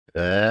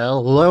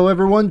Hello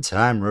everyone,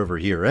 Time Rover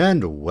here,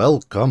 and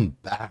welcome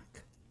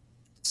back.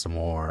 Some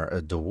more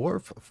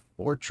Dwarf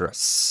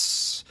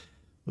Fortress.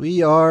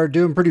 We are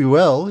doing pretty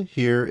well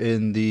here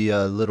in the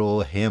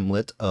little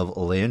hamlet of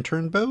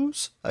Lantern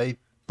Bows, I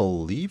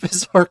believe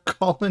is our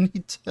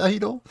colony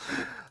title.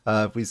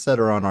 If we set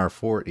her on our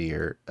fort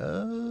here.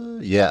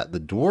 Yeah, the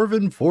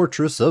Dwarven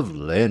Fortress of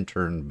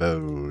Lantern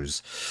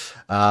Bows.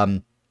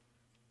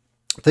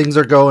 Things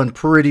are going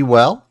pretty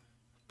well.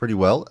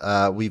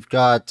 We've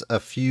got a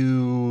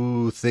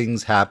few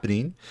things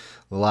happening.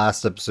 The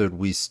last episode,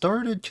 we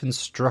started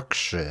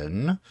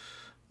construction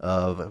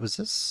of. Was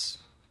this?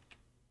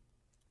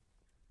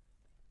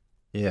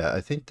 Yeah, I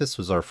think this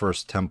was our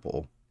first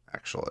temple,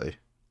 actually.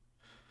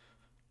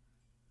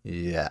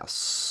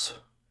 Yes.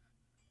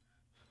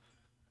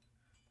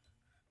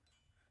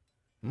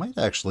 Might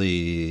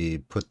actually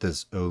put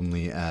this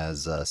only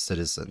as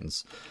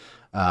citizens.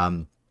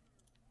 Um,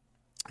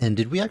 and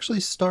did we actually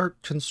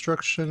start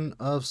construction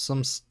of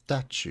some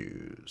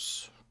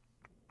statues?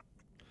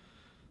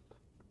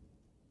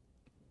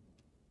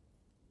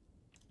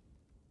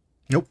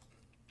 Nope.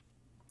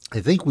 I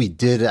think we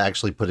did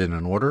actually put in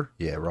an order.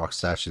 Yeah, rock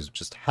statues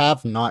just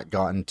have not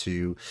gotten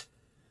to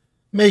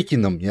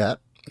making them yet,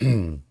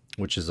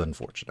 which is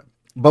unfortunate.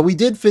 But we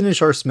did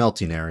finish our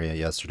smelting area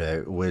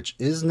yesterday, which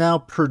is now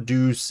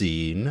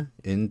producing,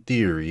 in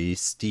theory,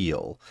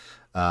 steel.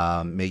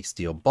 Make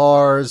steel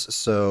bars,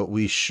 so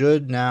we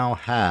should now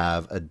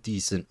have a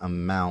decent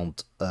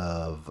amount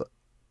of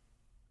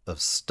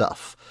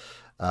stuff.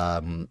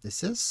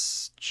 Is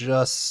this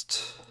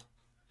just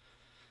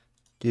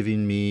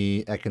giving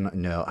me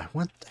no, I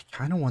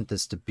kind of want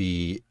this to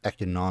be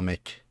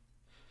economic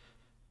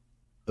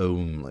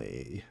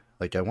only.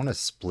 Like, I want to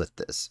split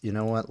this. You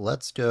know what?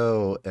 Let's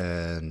go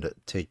and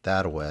take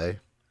that away.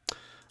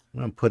 I'm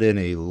going to put in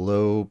a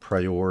low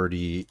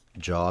priority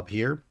job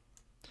here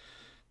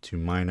to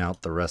mine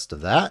out the rest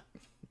of that.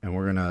 And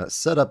we're going to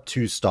set up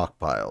two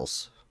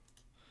stockpiles.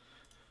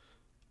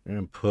 We're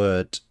going to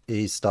put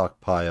a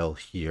stockpile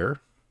here.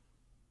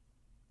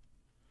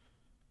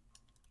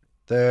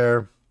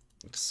 There.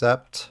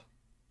 Accept.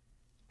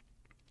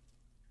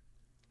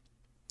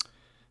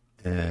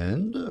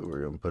 And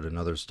we're going to put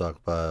another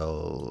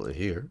stockpile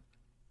here.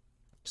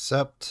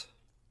 Accept.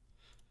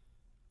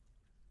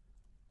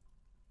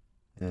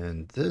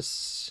 And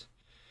this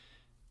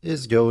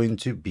is going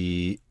to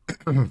be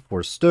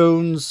for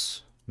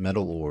stones,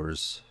 metal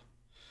ores.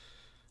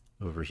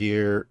 Over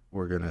here,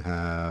 we're going to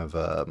have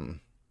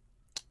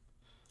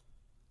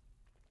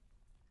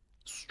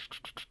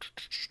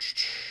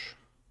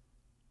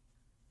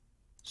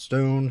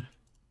stone,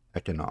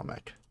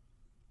 economic.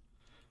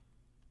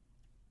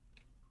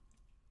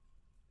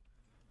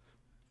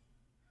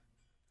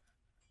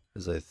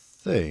 Because I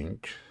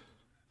think,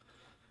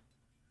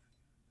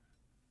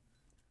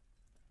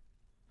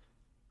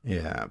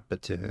 yeah,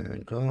 but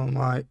oh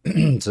my,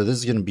 so this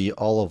is going to be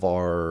all of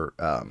our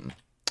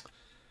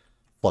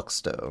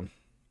fluxstone.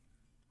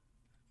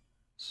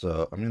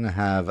 So I'm going to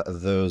have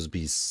those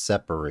be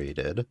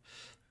separated.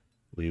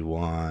 We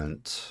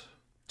want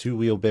two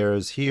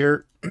wheelbarrows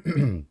here.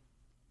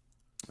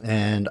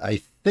 And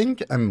I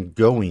think I'm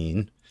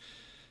going.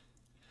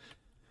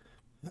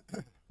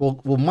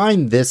 We'll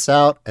mine this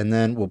out, and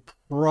then we'll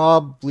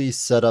probably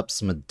set up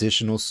some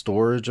additional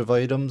storage of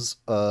items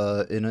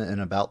in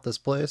and about this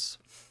place.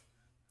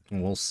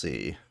 And we'll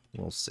see.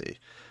 We'll see.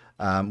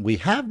 We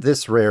have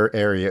this rare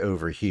area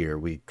over here.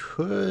 We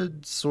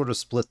could sort of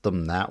split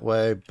them that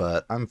way,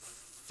 but I'm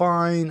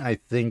fine, I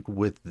think,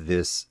 with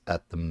this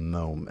at the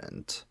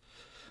moment.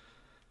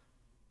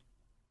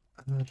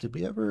 Did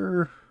we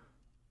ever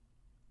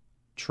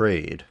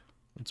trade?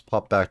 Let's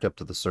pop back up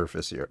to the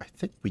surface here. I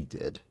think we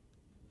did.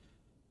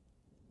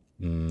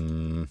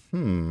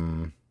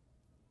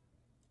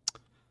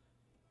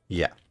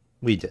 Yeah,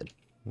 we did.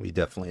 We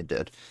definitely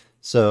did.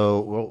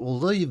 So we'll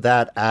leave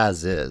that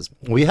as is.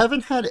 We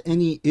haven't had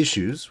any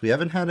issues. We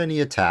haven't had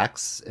any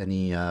attacks,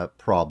 any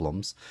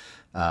problems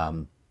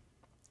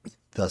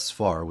thus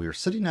far. We are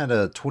sitting at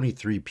a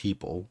 23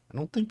 people. I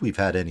don't think we've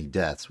had any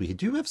deaths. We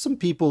do have some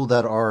people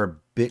that are a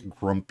bit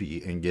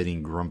grumpy and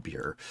getting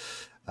grumpier.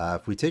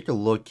 If we take a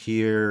look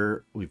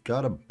here, we've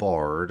got a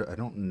bard. I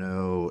don't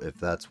know if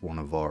that's one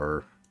of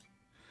our...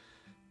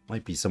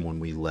 Might be someone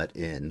we let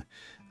in.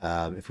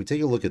 If we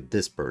take a look at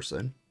this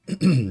person,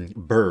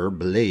 Burr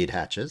Blade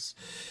Hatches,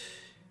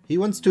 he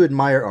wants to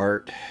admire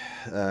art,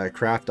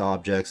 craft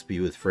objects, be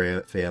with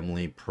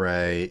family,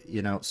 pray,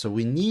 you know, so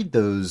we need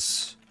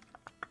those.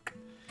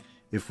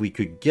 If we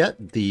could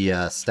get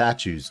the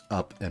statues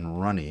up and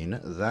running,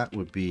 that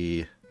would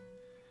be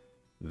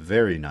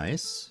very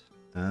nice.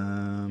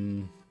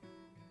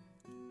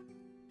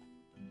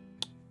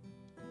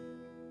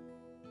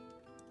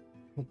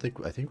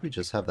 I think we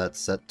just have that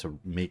set to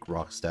make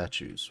rock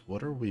statues.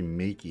 What are we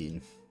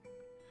making?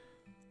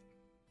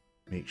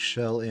 Make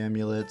shell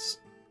amulets.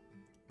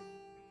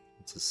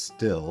 It's a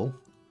still.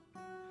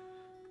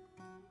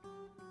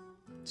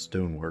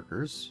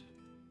 Stoneworkers.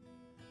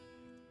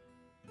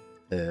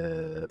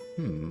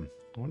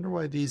 I wonder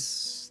why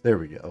these... There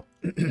we go.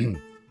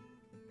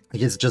 I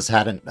guess it just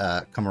hadn't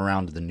come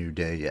around to the new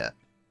day yet.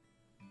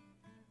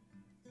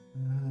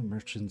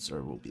 Merchants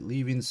will be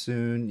leaving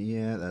soon.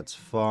 Yeah, that's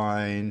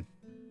fine.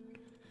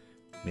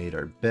 Made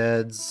our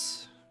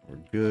beds. We're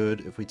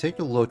good. If we take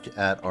a look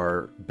at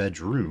our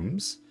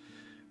bedrooms,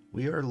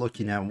 we are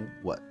looking at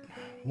what?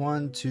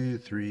 1, 2,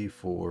 3,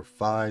 4,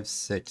 5,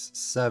 6,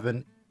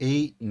 7,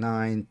 8,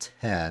 9,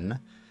 10,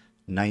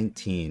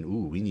 19.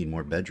 Ooh, we need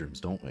more bedrooms,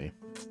 don't we?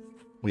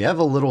 We have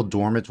a little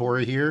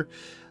dormitory here,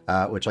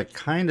 which I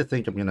kind of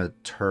think I'm going to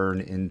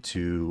turn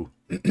into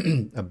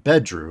a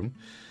bedroom.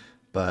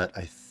 But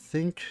I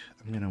think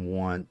I'm going to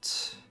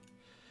want...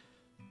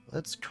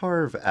 Let's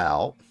carve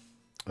out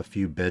a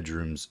few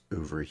bedrooms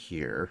over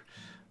here.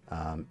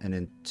 And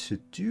then to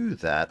do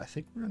that, I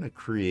think we're going to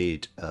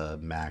create a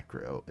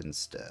macro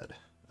instead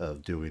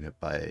of doing it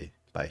by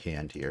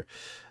hand here.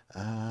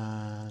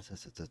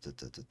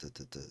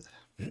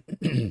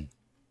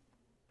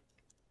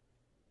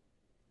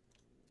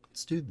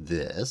 Let's do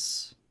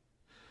this.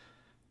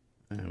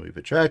 And we've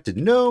attracted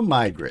no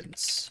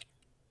migrants.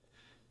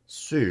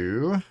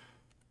 So, I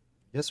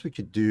guess we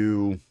could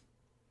do,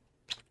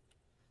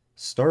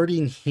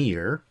 starting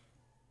here,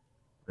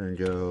 we're going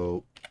to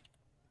go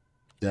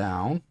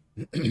down,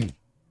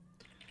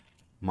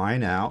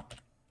 mine out,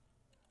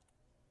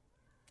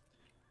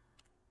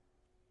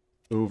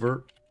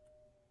 over,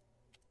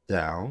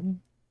 down,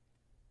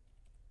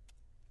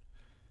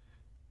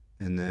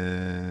 and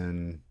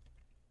then,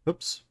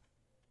 oops,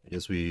 I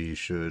guess we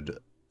should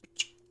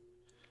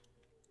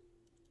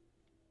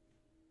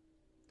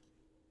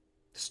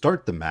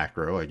start the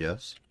macro, I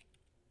guess.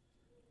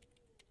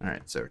 All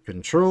right, so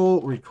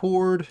control,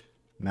 record,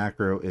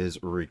 macro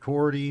is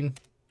recording,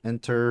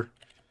 enter,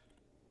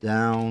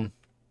 down,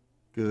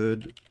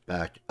 good,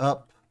 back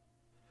up.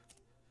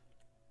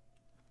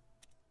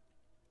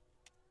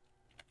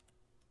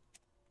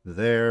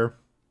 There.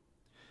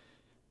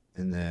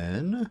 And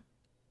then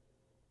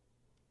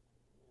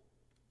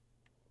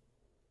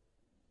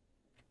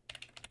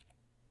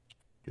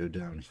go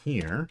down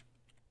here,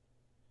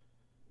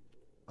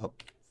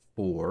 up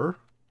 4,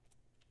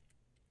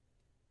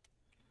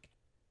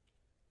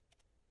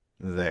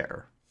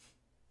 there,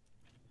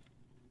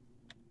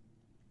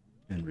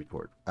 and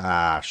record.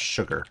 Ah,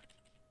 sugar.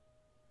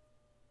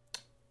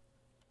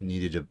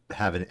 Needed to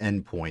have an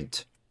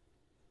endpoint.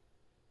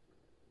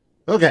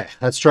 Okay,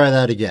 let's try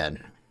that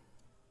again.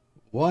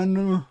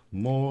 One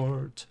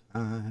more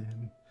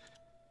time.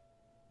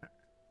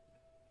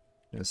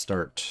 Gonna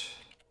start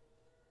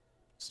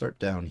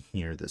down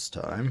here this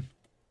time.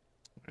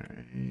 All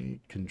right,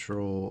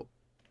 control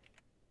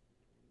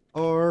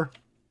R.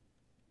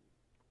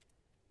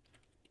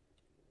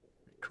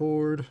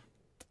 Record.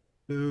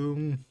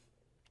 Boom.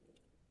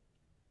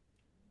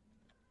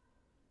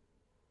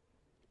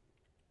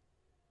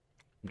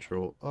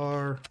 Control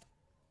R.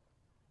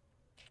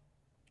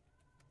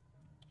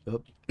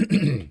 Oh,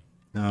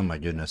 oh my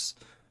goodness.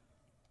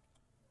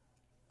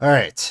 All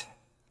right.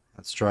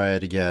 Let's try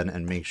it again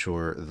and make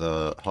sure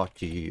the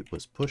hotkey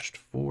was pushed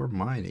for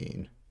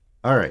mining.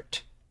 All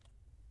right.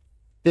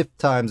 5th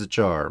time's a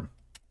charm.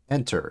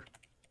 Enter.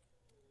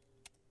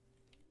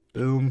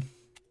 Boom.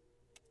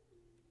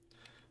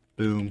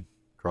 Boom.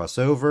 Cross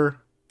over.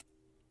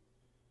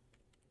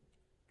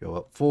 Go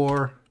up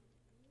 4.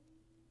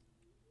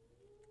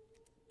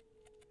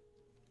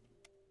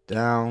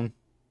 Down.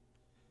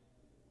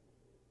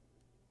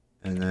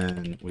 And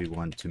then we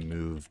want to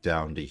move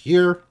down to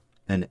here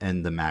and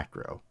end the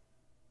macro.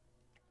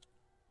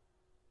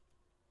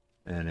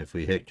 And if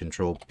we hit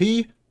Control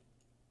P,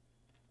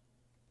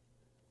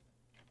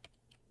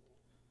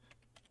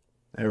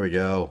 there we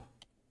go.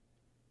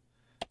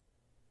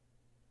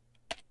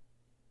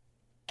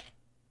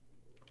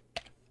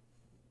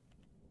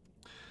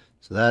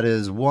 So that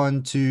is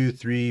 1, 2,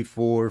 3,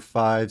 4,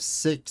 5,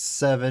 6,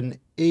 7,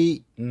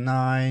 8,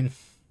 9,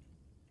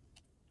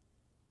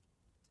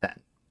 10.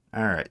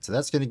 All right, so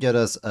that's going to get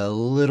us a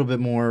little bit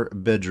more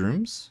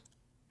bedrooms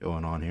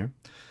going on here.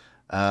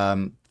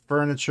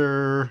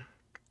 Furniture,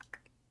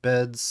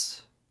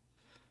 beds.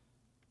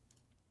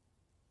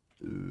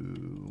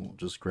 Ooh, we'll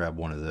just grab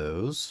one of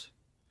those.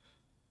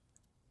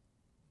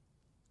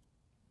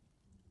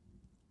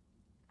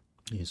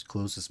 Use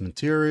closest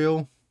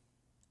material.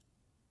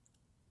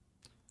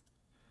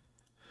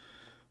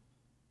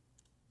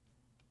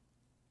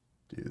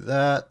 Do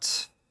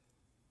that.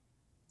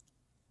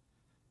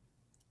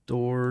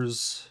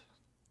 Doors.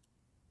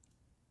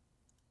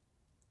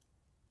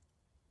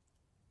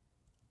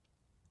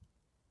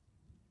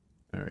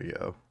 There we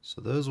go. So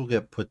those will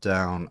get put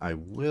down. I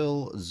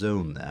will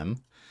zone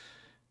them.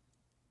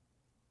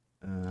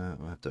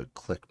 I'll have to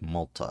click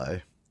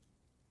multi.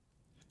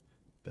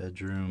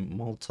 Bedroom,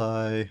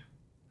 multi.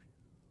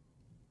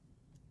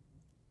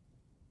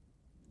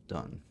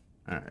 Done.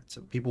 Alright,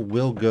 so people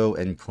will go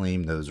and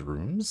claim those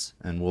rooms,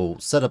 and we'll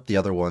set up the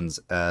other ones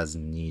as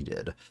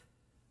needed.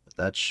 But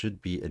that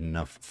should be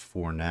enough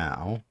for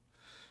now.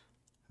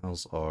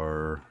 How's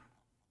our...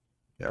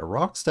 Yeah,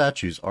 rock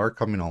statues are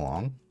coming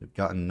along. We've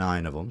gotten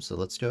 9 of them, so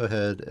let's go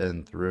ahead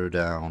and throw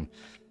down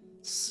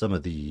some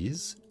of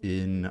these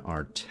in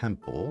our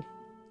temple.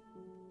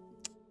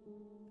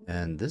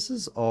 And this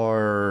is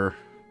our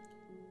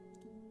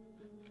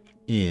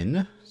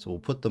inn, so we'll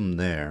put them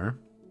there.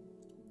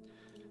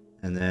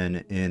 And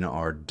then in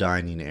our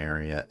dining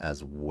area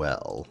as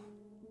well.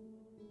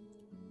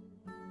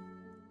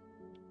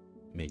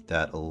 Make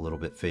that a little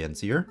bit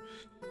fancier.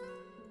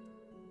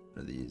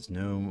 Are these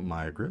no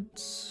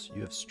migrants?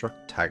 You have struck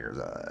Tiger's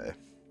Eye.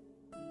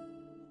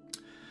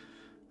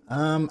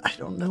 I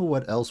don't know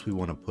what else we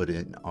want to put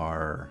in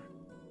our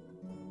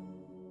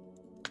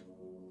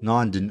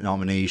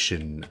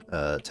non-denomination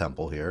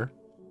temple here.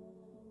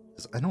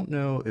 I don't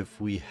know if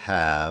we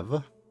have...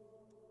 Where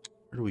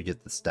do we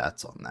get the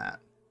stats on that?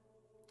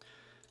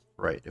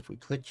 Right, if we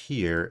click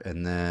here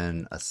and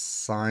then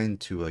assign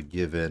to a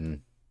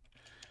given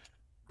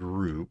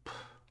group...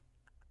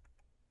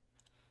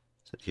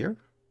 Is it here?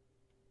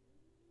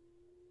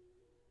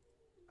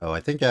 Oh, I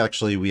think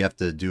actually we have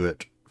to do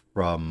it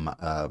from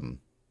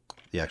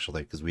the actual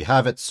thing, because we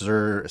have it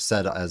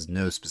set as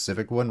no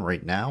specific one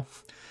right now.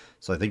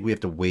 So I think we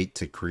have to wait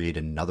to create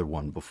another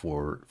one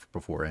before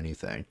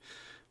anything.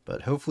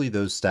 But hopefully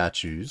those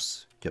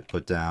statues get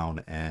put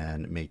down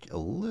and make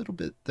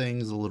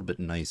things a little bit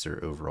nicer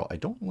overall. I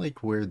don't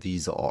like where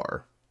these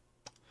are.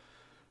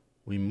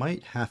 We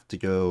might have to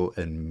go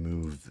and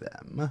move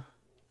them. I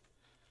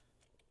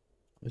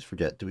always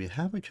forget, do we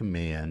have a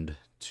command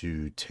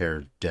to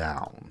tear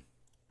down?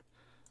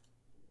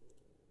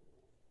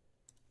 I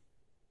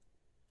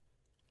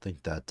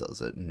think that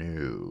does it.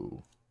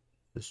 No.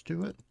 Just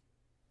do it?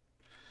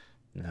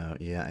 No,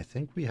 yeah, I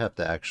think we have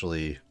to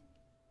actually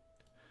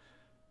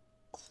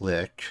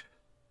click,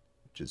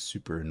 which is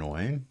super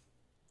annoying.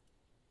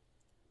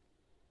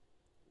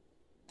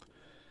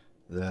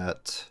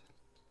 That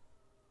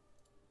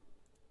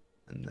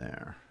and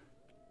there.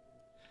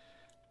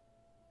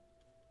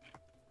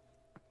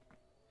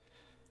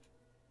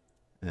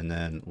 And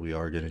then we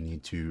are going to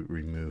need to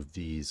remove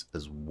these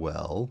as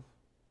well.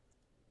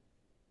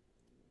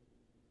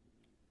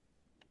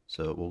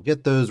 So we'll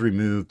get those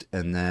removed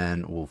and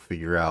then we'll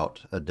figure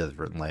out a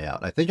different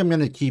layout. I think I'm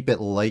going to keep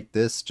it like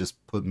this, just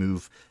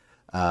move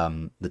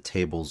the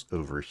tables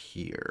over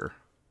here.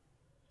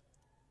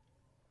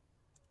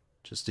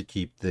 Just to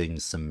keep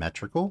things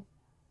symmetrical.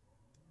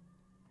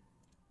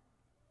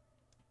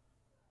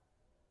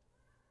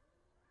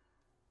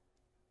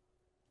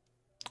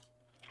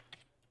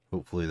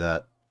 Hopefully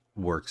that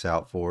works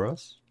out for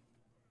us.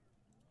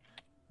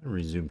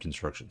 Resume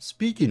construction.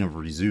 Speaking of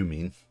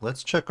resuming,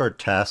 let's check our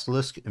task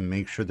list and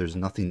make sure there's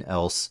nothing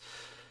else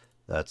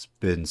that's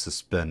been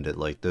suspended,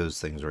 like those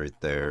things right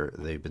there.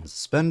 They've been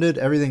suspended.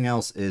 Everything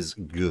else is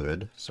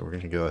good. So we're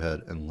going to go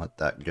ahead and let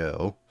that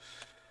go.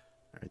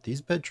 All right,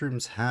 these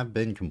bedrooms have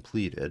been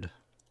completed.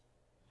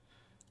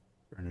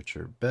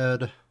 Furniture,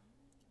 bed.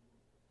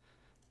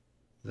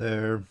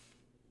 There.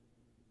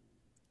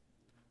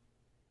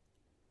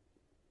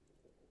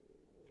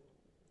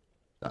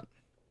 Done.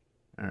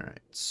 All right,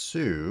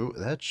 so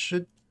that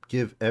should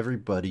give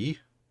everybody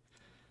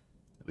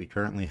that we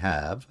currently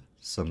have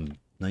some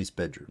nice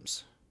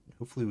bedrooms.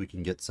 Hopefully we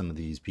can get some of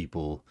these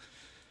people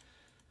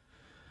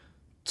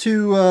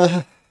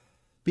to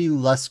be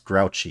less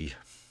grouchy.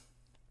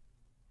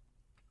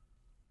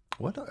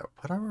 What are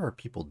our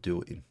people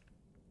doing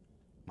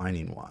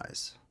mining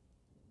wise?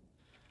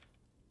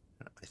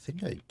 I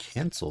think I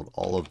canceled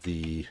all of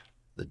the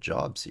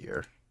jobs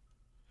here.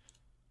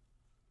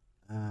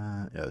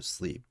 Oh,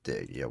 sleep,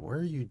 dig. Yeah, where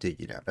are you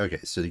digging out? Okay,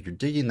 so you're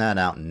digging that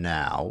out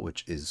now,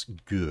 which is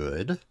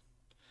good.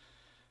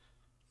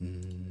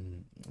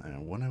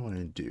 What I want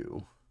to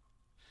do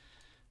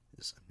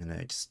is I'm going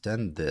to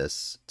extend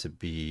this to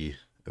be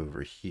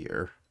over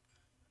here.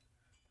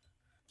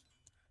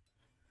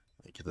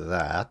 Like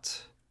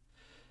that.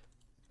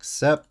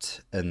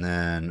 Except, and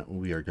then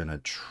we are going to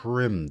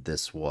trim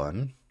this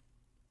one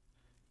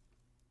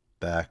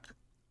back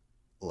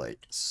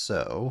like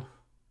so.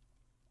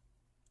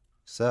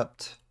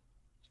 Except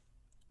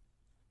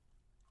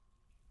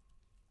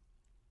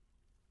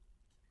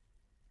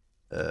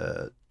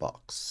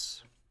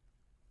box.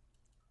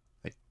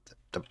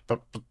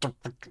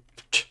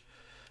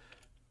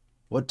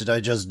 What did I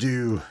just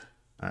do?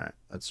 All right,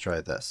 let's try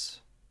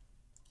this.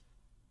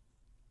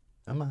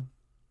 Come on.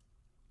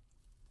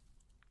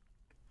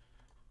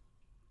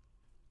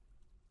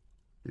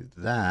 Do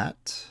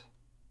that.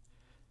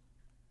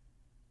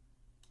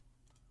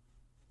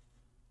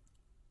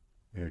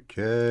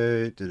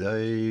 Okay, did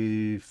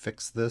I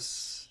fix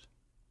this?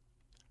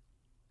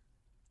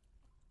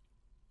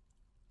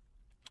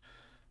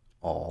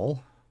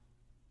 All.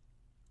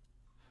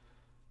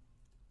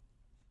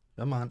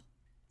 Come on.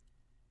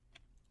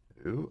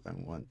 Ooh, I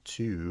want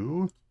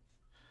to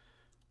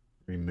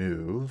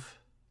remove.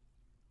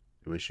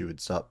 I wish you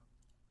would stop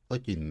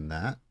clicking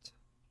that.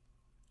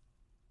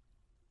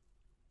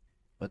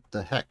 What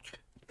the heck?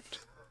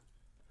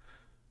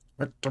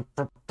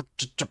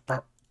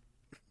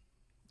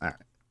 Alright,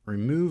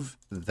 remove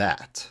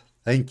that.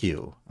 Thank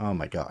you. Oh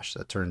my gosh,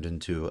 that turned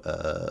into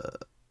a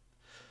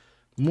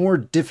more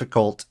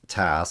difficult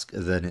task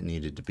than it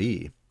needed to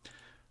be.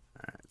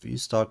 All right, view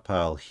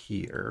stockpile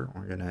here.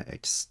 We're gonna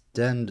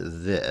extend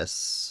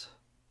this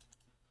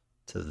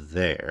to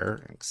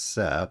there,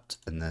 except,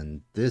 and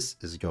then this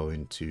is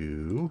going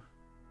to.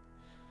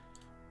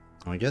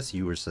 Oh, I guess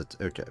you were set.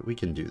 Okay, we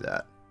can do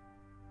that.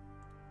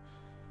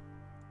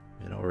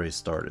 It already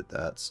started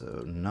that,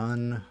 so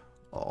none,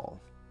 all.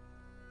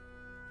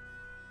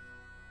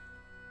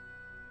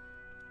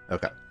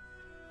 Okay.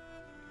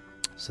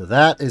 So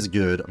that is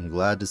good. I'm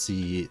glad to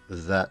see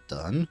that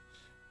done.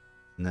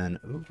 And then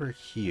over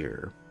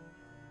here,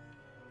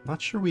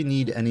 not sure we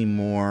need any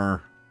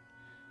more.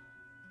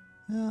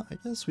 Yeah, I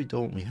guess we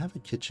don't. We have a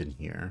kitchen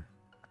here.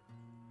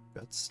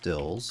 Got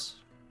stills.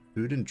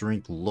 Food and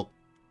drink look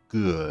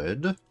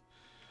good.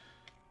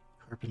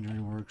 Carpentry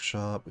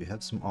workshop. We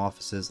have some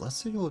offices.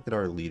 Let's take a look at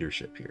our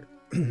leadership here.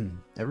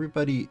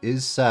 Everybody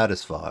is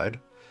satisfied.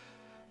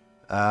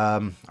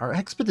 Our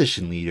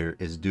expedition leader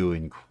is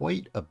doing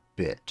quite a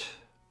bit.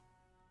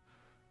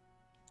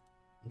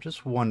 I'm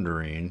just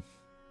wondering.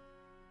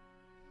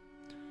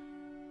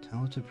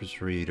 Talented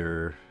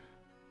persuader.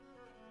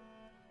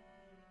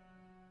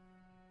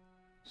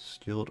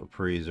 Skilled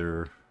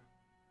appraiser.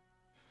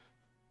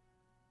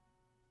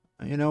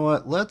 You know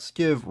what? Let's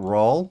give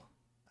Rawl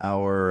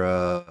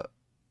our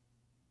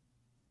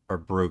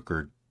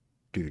broker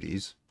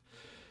duties.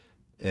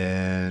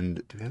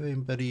 And do we have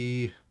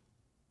anybody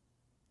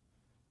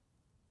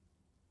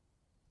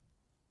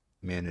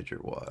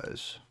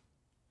manager-wise?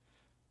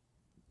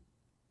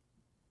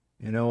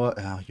 You know what?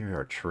 Oh, you're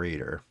our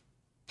trader.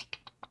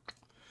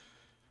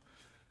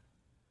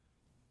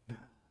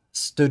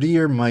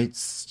 Studier might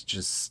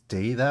just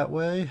stay that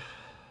way.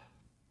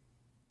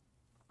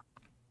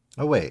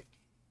 Oh, wait.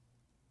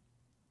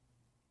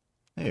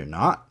 No, you're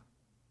not.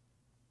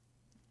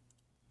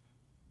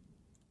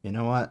 You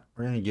know what?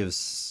 We're going to give...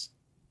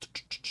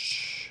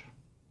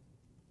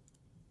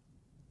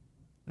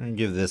 I'm going to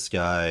give this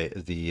guy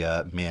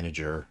the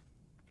manager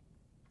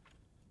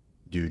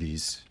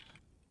duties.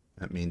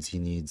 That means he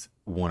needs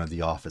one of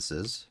the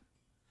offices.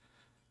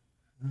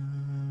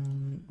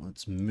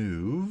 Let's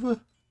move.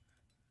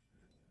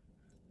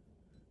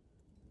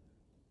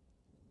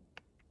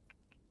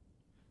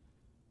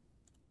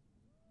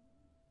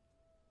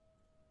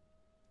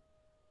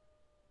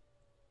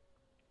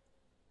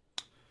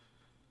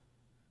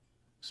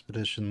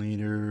 Expedition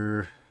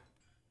leader,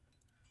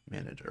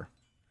 manager.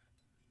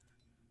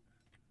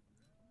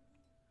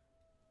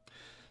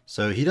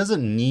 So he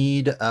doesn't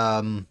need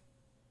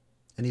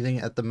anything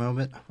at the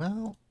moment.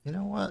 Well, you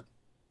know what?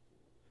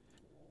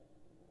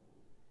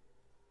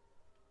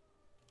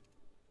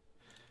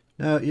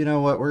 No, you know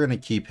what? We're going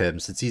to keep him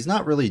since he's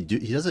not really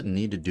he doesn't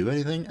need to do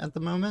anything at the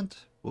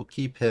moment. We'll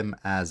keep him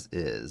as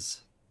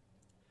is.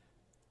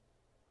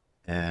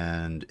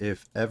 And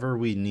if ever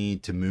we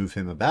need to move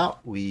him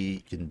about, we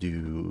can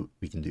do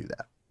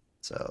that.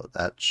 So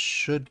that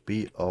should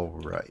be all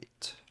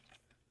right.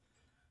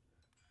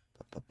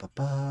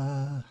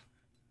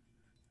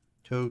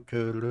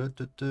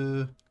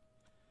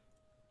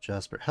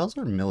 Jasper, how's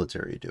our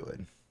military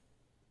doing?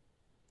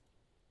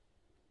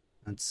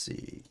 Let's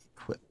see.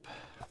 Equip.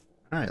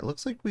 All right,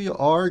 looks like we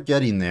are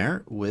getting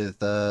there with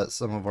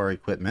some of our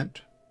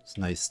equipment. It's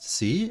nice to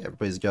see.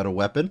 Everybody's got a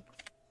weapon.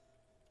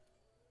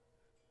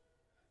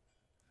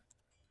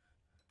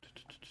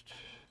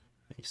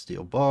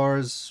 Steel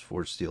bars,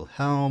 forged steel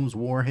helms,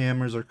 war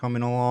hammers are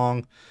coming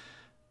along.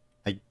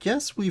 I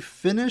guess we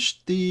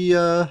finished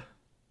the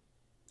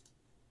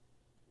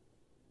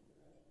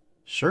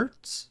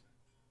shirts.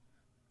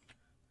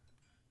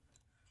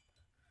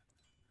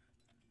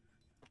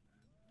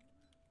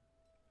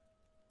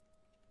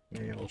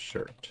 Male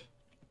shirt.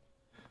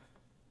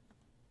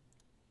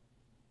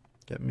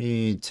 Get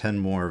me 10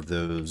 more of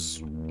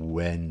those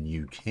when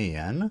you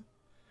can.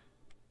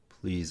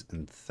 Please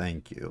and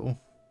thank you.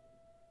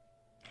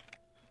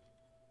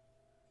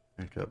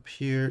 Back up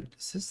here.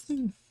 Is this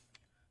thing...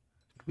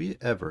 Did we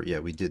ever... Yeah,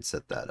 we did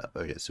set that up.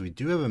 Okay, so we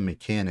do have a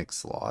mechanic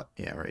slot.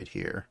 Yeah, right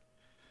here.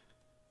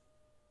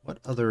 What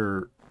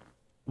other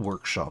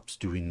workshops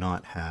do we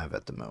not have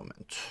at the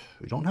moment?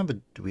 We don't have a...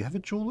 Do we have a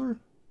jeweler?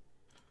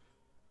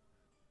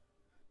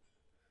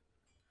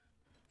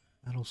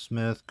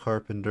 Metalsmith,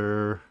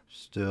 carpenter,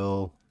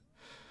 still...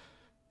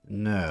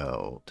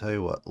 No. Tell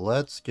you what,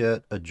 let's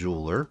get a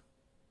jeweler.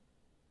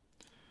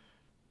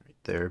 Right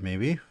there,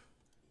 maybe.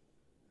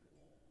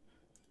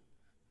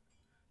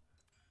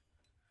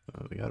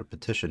 We got a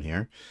petition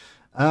here.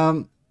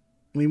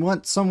 We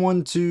want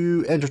someone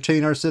to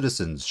entertain our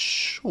citizens.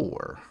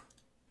 Sure.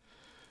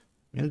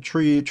 I'm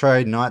gonna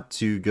try not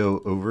to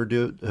go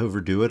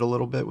overdo it a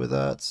little bit with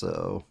that.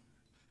 So,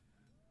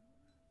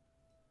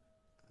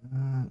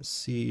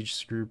 siege,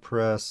 screw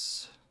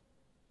press.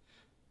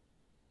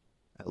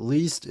 At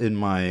least in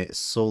my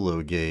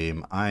solo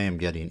game, I am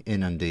getting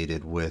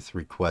inundated with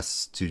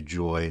requests to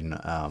join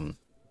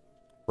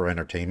for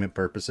entertainment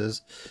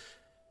purposes.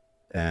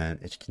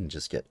 And it can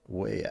just get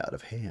way out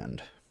of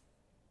hand.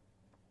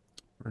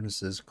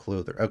 Furnaces,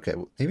 clother. Okay,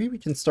 well, maybe we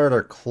can start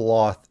our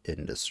cloth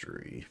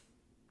industry.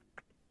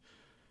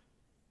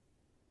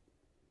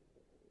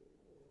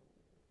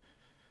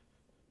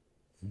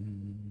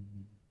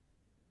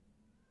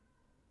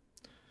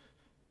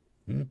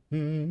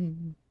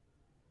 Mm-hmm.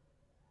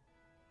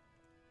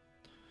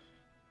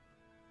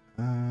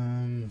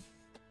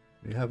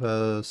 We have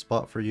a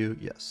spot for you?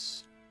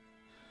 Yes.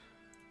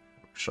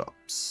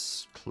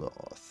 Workshops,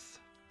 cloth.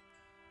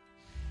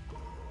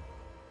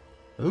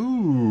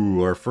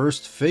 Ooh, our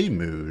first Fey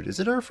mood. Is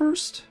it our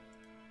first?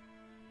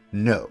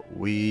 No,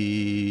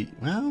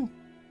 well,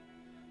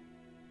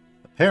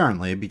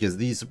 apparently, because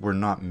these were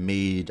not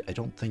made, I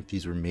don't think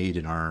these were made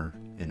in our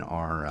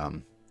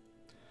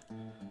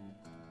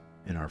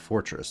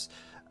fortress.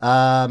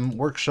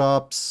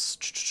 Workshops,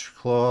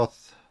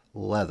 cloth,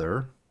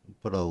 leather.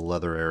 Put a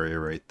leather area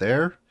right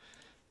there.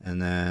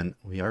 And then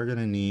we are going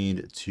to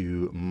need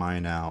to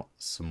mine out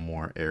some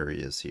more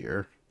areas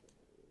here.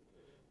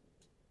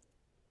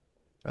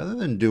 Rather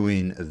than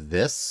doing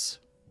this,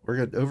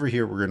 over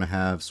here we're going to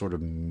have sort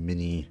of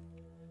mini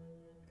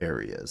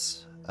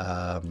areas.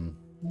 Do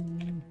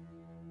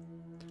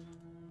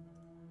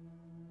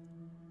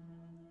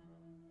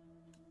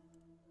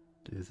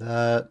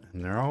that,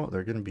 and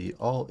they're going to be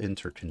all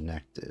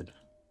interconnected.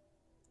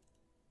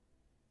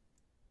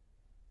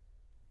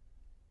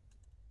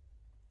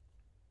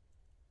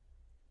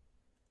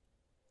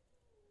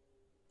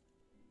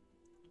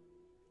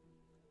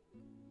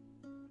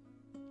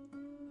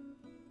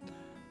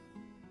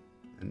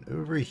 And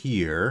over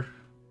here,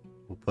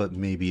 we'll put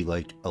maybe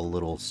like a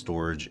little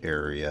storage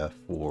area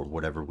for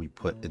whatever we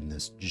put in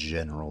this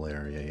general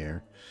area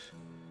here.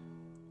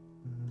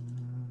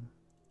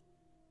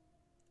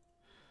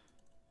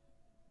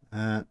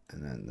 That,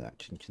 and then that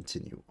can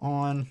continue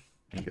on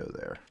and go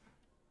there.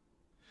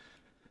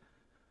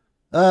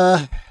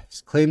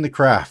 Let's claim the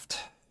craft.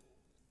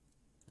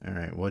 All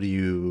right, what do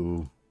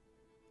you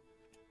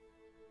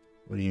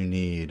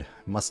need?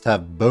 Must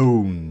have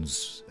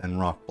bones and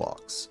rock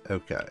blocks.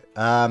 Okay.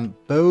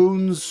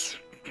 Bones.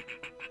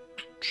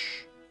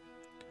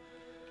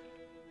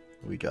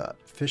 We got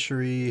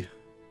fishery,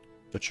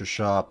 butcher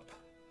shop.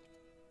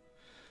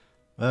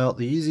 Well,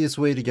 the easiest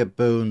way to get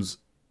bones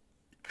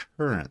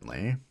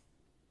currently.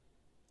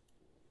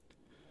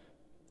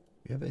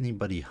 We have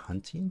anybody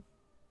hunting?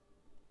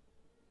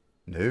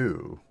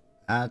 No.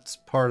 That's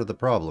part of the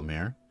problem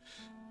here.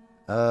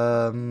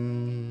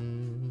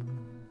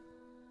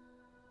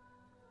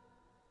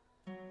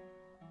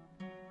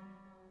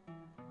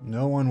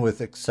 No one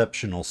with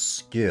exceptional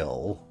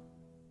skill.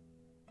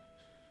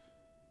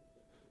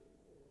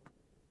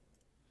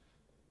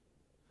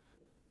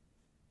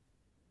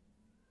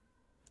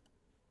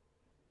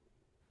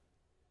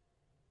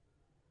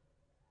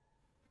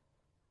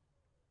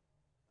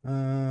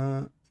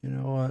 You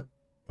know what?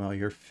 Well,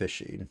 you're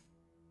fishing.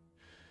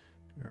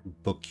 You're a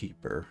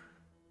bookkeeper.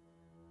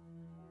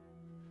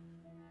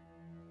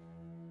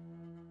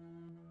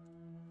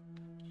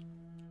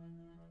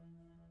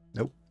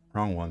 Nope,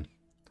 wrong one.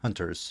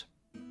 Hunters.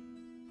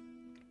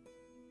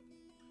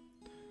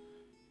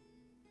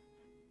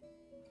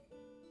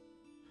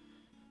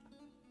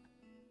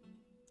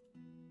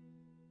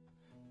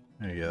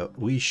 There you go.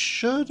 We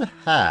should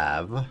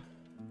have...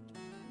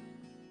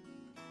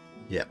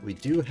 Yeah, we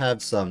do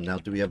have some. Now,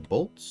 do we have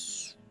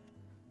bolts?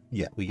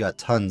 Yeah, we got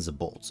tons of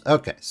bolts.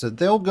 Okay, so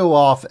they'll go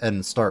off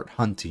and start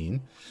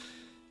hunting,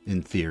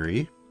 in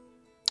theory.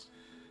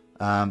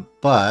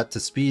 But to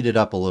speed it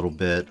up a little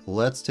bit,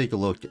 let's take a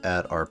look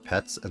at our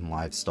pets and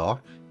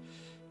livestock.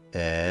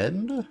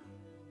 And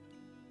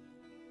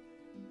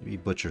maybe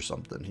butcher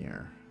something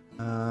here.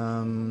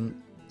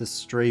 The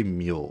stray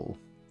mule.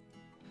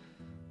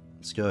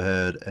 Let's go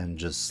ahead and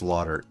just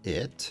slaughter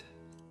it.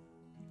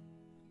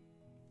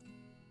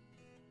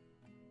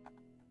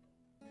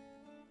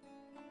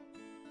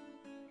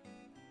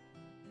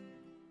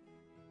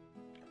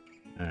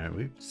 Alright,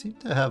 we seem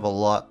to have a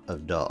lot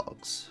of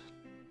dogs.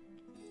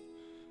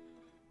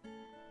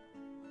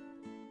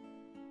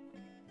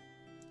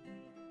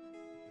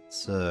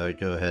 Let's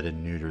go ahead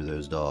and neuter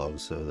those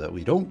dogs so that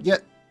we don't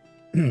get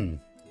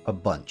a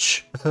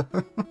bunch.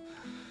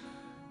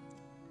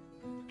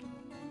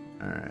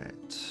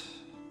 Alright.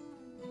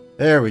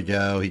 There we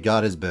go. He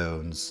got his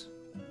bones.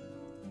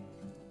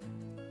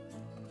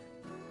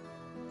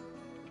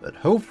 But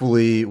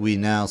hopefully we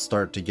now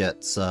start to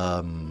get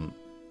some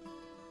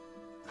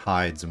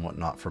hides and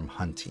whatnot from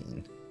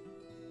hunting.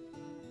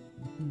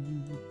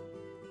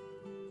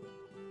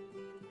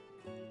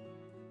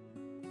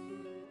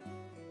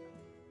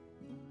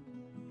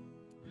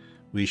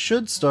 We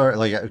should start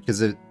like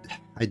because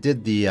I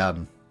did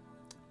the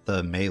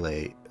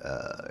melee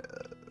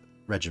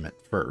regiment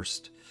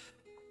first.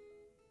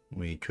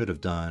 We could have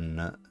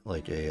done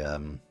like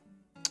a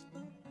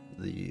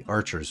the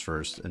archers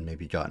first and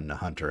maybe gotten a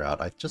hunter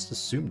out. I just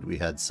assumed we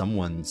had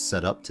someone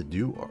set up to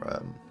do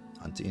our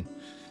hunting.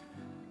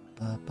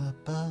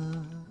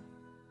 Are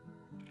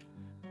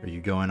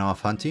you going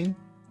off hunting?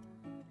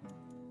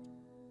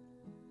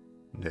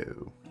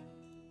 No.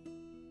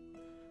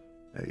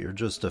 Hey, you're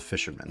just a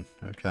fisherman.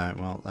 Okay,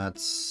 well,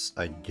 that's,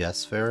 I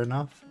guess, fair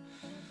enough.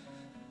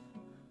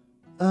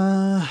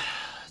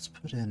 Let's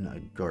put in a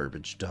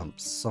garbage dump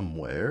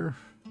somewhere.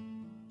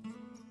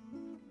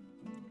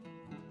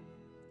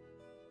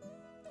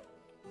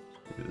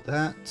 Do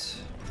that.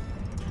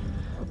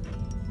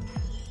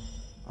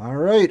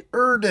 Alright,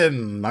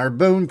 Erdem, our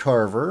bone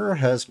carver,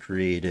 has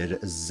created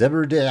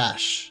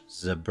Zeberdash.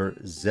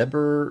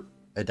 Zeberadash.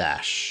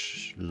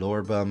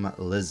 Lorbum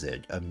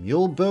Lizard. A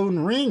mule bone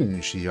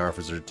ring, she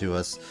offers her to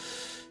us.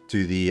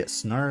 To the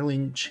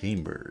Snarling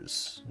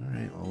Chambers.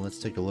 Alright, well, let's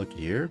take a look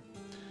here.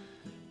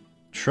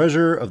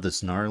 Treasure of the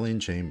Snarling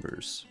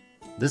Chambers.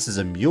 This is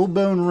a mule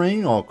bone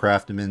ring. All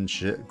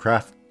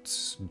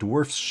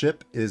dwarf's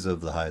ship is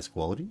of the highest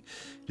quality.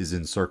 It is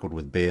encircled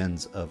with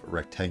bands of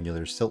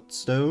rectangular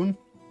siltstone.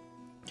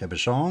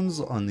 Cabochons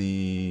on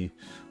the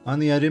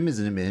item is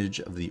an image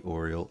of the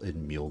oriole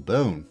in mule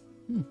bone.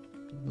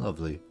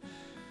 Lovely.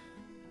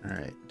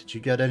 Alright, did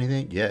you get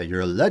anything? Yeah,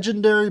 you're a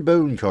legendary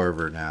bone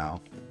carver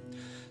now.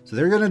 So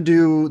they're gonna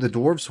do, the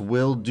dwarves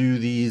will do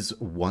these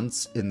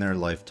once in their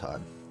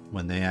lifetime.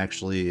 When they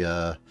actually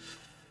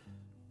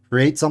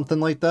create something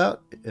like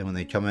that, and when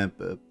they come up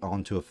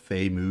onto a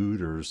fey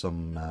mood or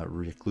some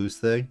recluse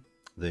thing,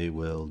 they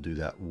will do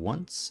that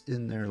once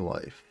in their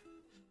life.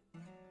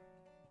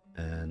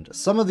 And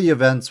some of the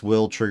events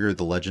will trigger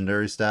the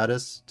legendary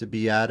status to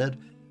be added,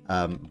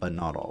 but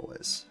not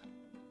always.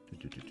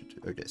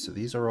 Okay, so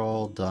these are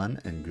all done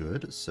and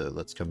good. So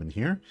let's come in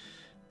here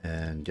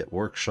and get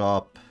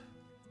workshop,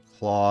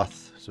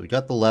 cloth. So we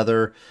got the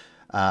leather.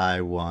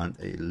 I want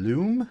a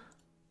loom.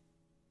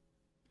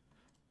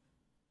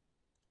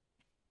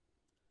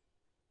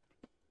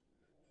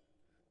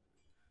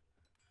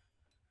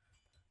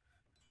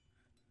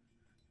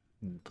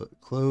 Put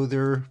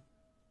clother.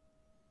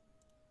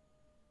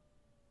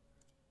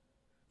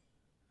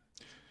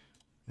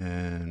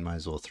 And might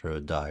as well throw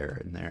a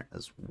dyer in there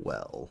as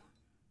well.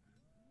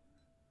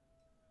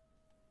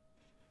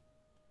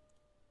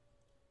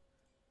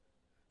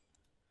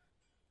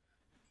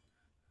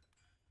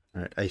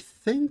 Alright, I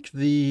think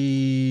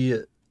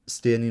the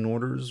standing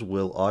orders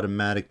will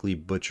automatically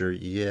butcher.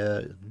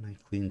 Yeah,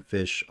 clean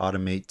fish,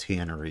 automate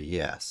tannery.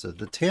 Yeah, so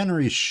the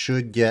tannery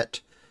should get...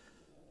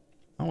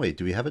 Oh wait,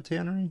 do we have a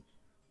tannery?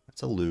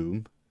 That's a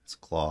loom. It's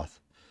cloth.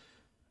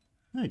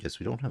 I guess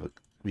we don't have a...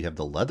 We have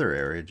the leather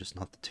area, just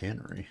not the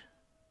tannery.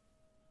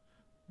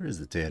 Where is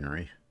the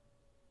tannery?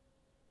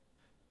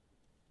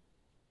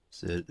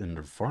 Is it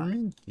under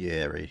farming?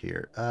 Yeah, right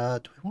here.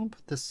 Do we want to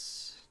put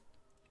this...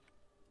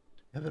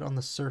 Do we have it on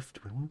the surf? Do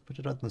we want to put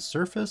it on the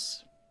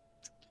surface?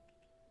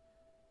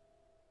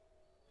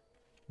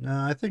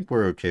 No, I think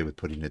we're okay with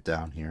putting it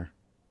down here.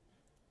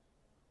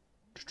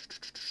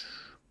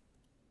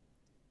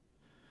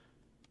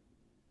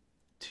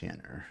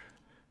 Tanner.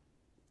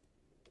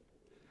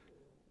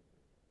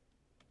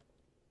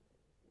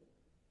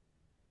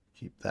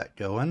 Keep that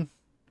going.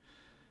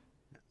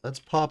 Let's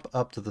pop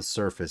up to the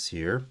surface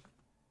here.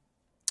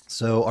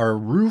 So our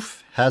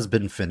roof has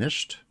been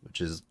finished,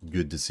 which is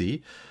good to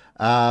see.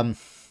 I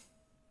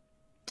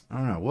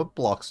don't know, what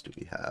blocks do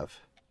we have?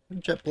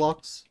 Jet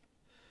blocks?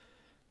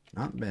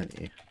 Not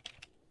many.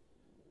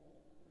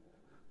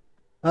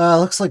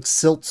 Looks like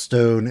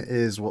siltstone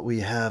is what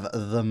we have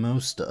the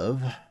most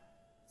of.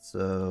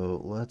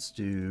 So let's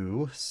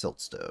do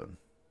siltstone.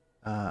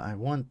 I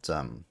want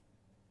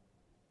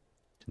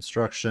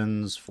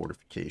constructions,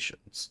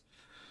 fortifications.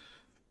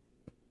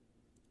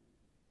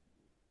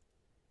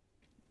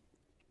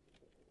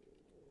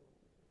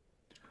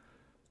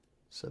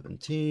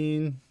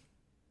 $17.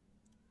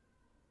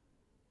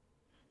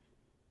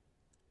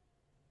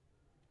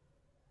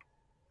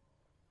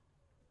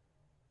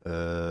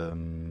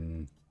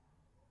 I'm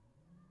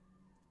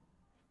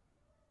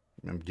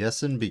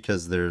guessing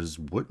because there's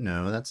wood.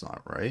 No, that's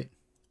not right.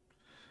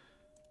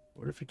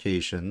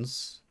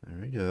 Fortifications.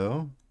 There we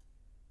go.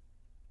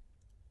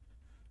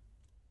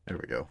 There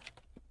we go.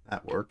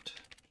 That worked.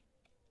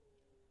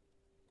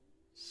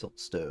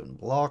 Siltstone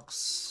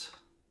blocks.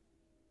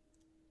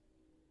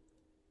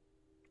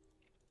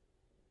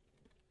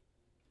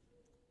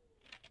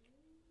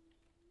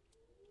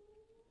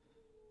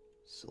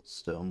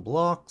 Siltstone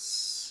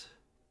blocks.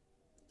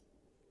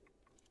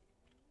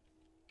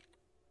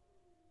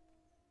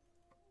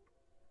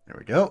 There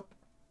we go.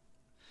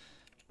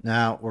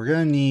 Now we're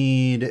going to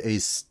need a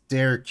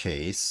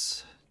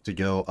staircase to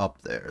go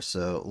up there.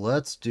 So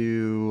let's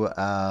do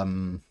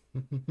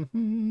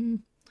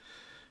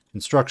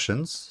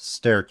constructions,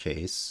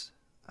 staircase.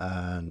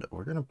 And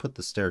we're going to put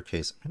the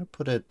staircase, I'm going to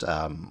put it,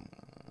 I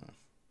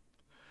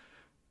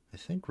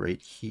think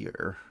right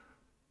here.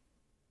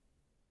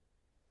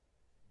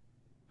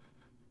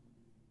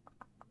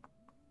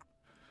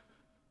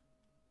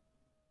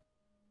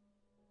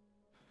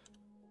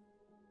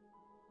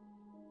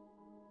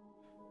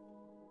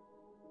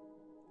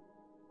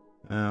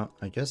 Well,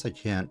 I guess I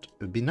can't.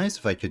 It would be nice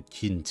if I could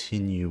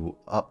continue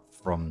up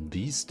from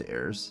these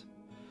stairs.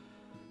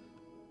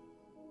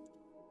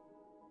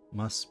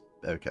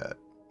 Okay.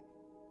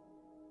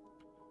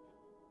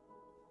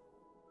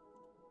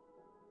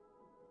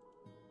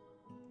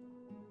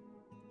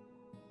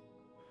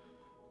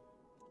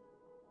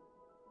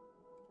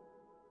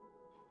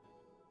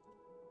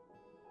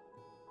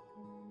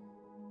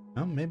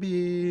 Oh,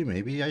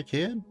 maybe I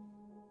can.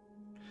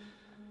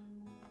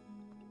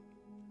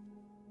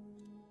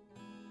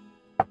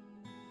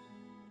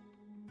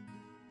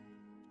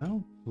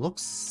 Oh,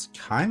 looks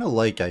kind of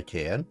like I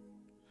can.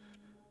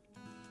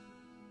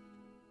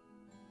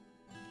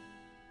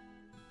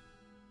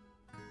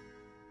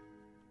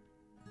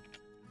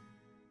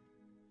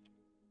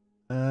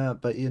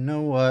 But you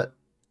know what?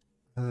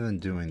 Other than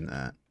doing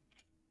that,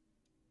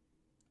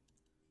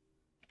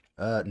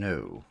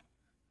 no.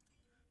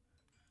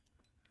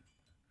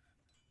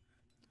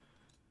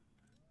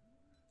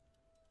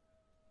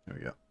 There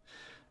we go.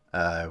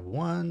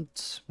 I'm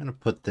gonna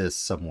put this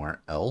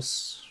somewhere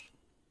else,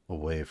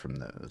 away from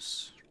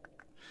those,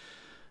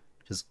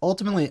 because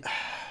ultimately, I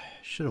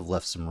should have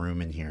left some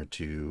room in here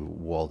to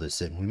wall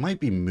this in. We might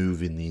be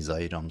moving these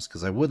items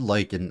because I would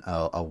like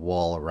a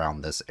wall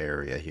around this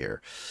area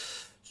here.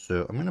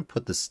 So I'm gonna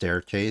put the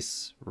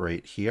staircase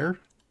right here.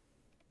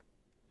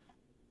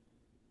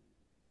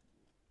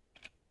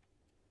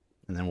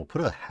 And then we'll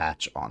put a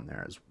hatch on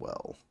there as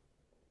well.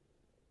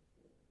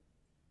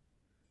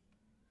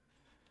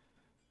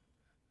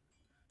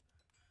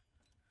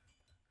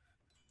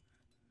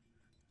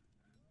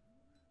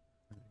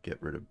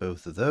 Get rid of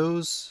both of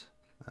those.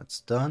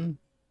 That's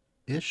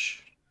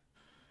done-ish.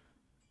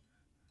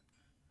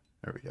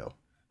 There we go.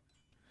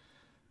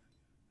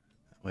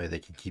 That way they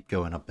can keep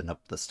going up and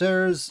up the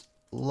stairs.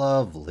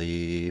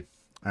 Lovely.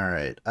 All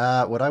right.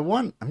 What I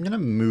want, I'm going to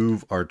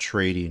move our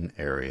trading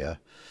area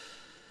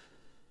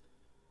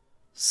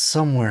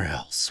somewhere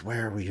else.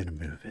 Where are we going to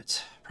move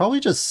it? Probably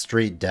just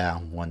straight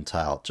down one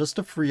tile, just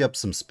to free up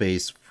some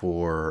space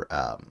for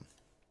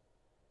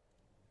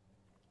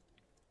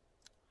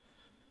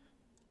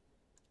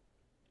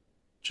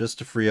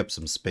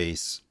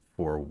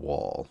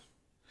wall.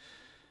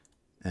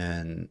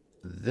 And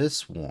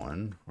this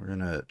one, we're going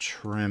to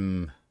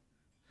trim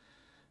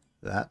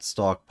that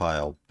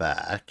stockpile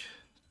back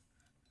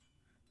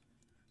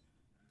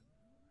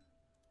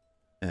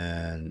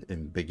and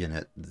embiggen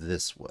it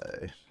this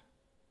way.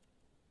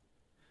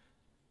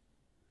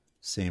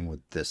 Same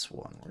with this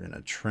one. We're going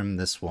to trim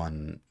this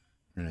one.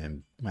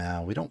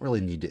 Well, we don't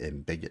really need to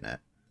embiggen it,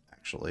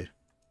 actually.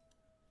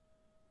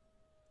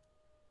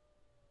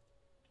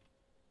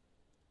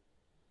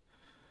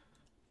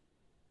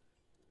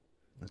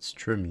 Let's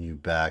trim you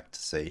back to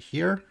say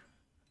here.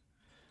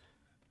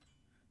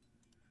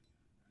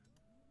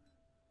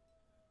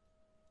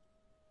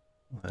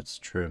 Let's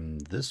trim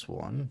this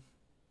one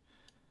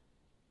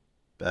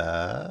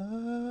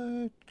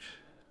back.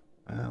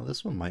 Well,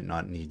 this one might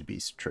not need to be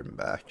trimmed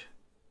back.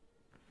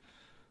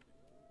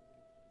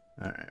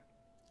 All right.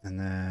 And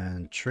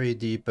then Trade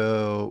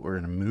Depot, we're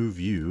going to move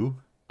you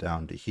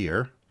down to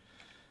here.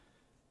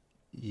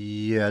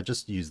 Yeah,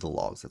 just use the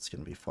logs. That's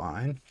going to be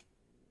fine.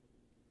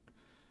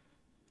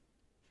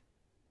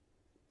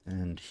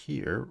 And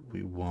here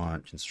we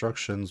want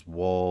constructions,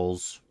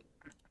 walls.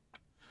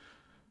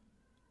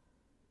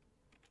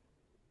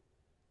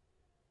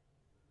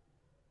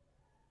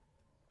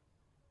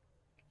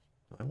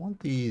 I want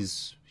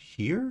these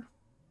here.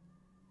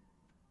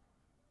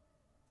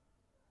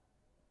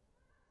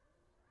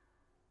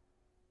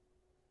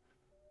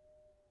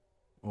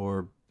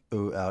 Or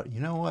out. You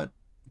know what?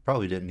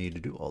 Probably didn't need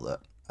to do all that.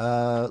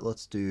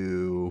 Let's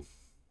do.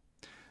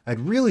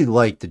 I'd really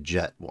like the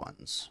jet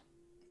ones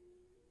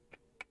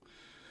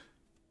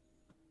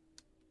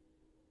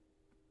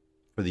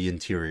for the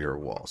interior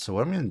wall. So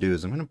what I'm going to do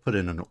is I'm going to put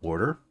in an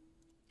order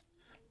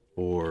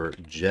for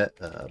jet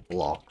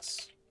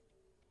blocks.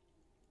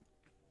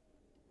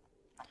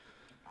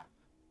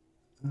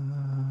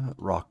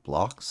 Rock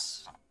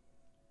blocks.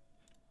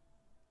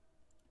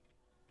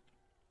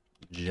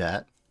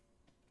 Jet.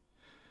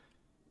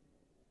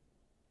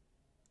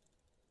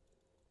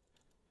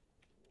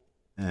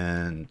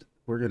 And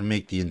we're going to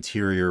make the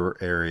interior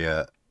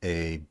area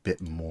a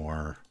bit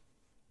more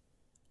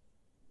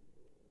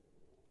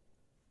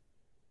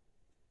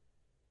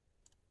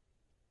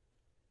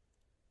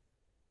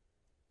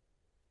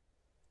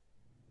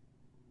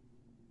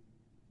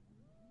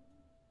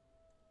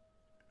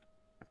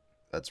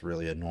that's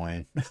really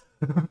annoying.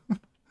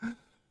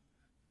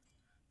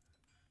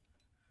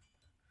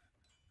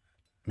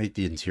 Make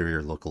the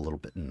interior look a little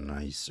bit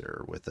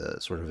nicer with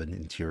a sort of an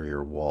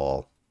interior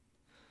wall.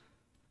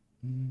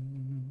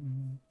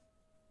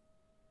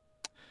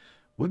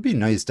 Would be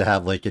nice to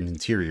have like an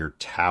interior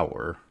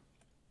tower,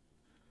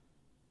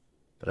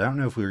 but I don't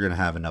know if we were going to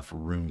have enough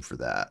room for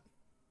that.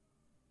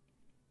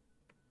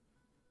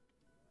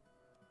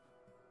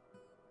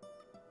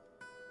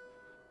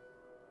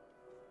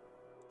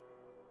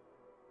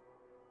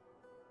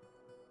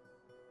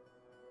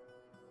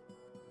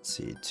 Let's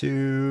see,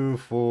 2,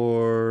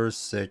 4,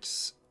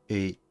 6,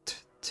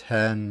 8,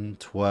 10,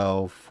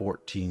 12,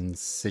 14,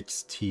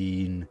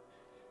 16,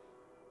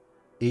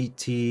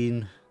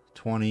 18,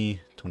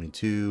 20,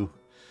 22,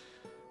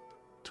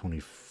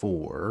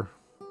 24.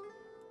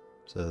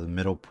 So the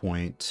middle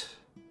point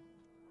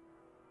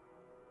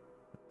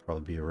would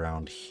probably be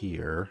around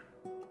here.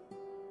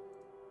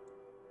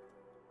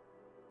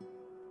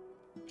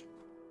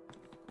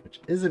 which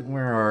isn't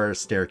where our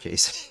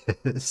staircase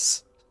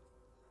is.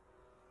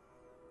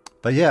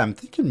 But yeah, I'm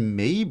thinking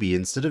maybe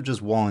instead of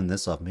just walling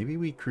this off, maybe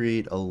we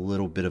create a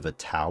little bit of a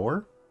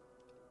tower.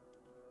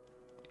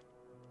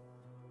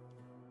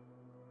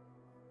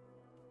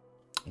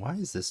 Why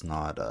is this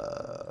not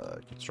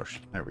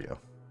construction? There we go.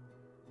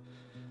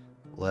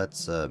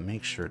 Let's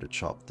make sure to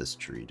chop this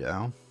tree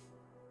down.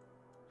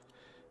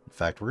 In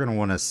fact, we're going to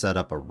want to set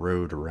up a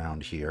road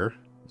around here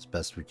as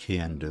best we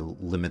can to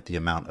limit the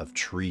amount of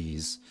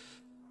trees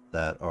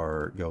that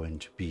are going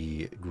to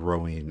be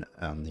growing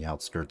on the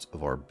outskirts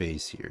of our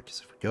base here.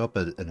 Because if we go up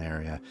an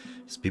area,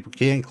 people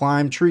can't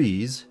climb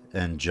trees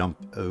and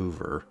jump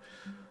over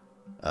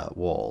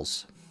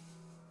walls.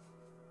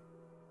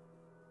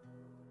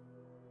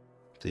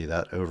 See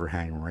that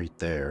overhang right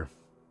there.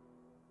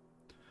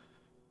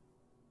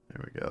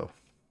 There we go.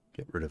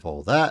 Get rid of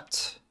all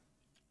that.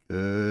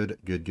 Good,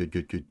 good, good,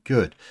 good, good,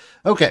 good.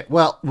 Okay,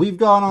 well, we've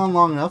gone on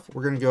long enough.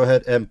 We're going to go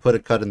ahead and put a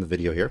cut in the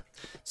video here.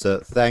 So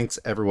thanks,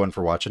 everyone,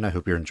 for watching. I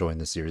hope you're enjoying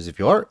this series. If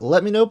you are,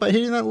 let me know by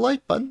hitting that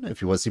like button.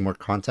 If you want to see more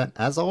content,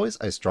 as always,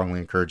 I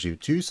strongly encourage you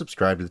to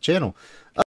subscribe to the channel.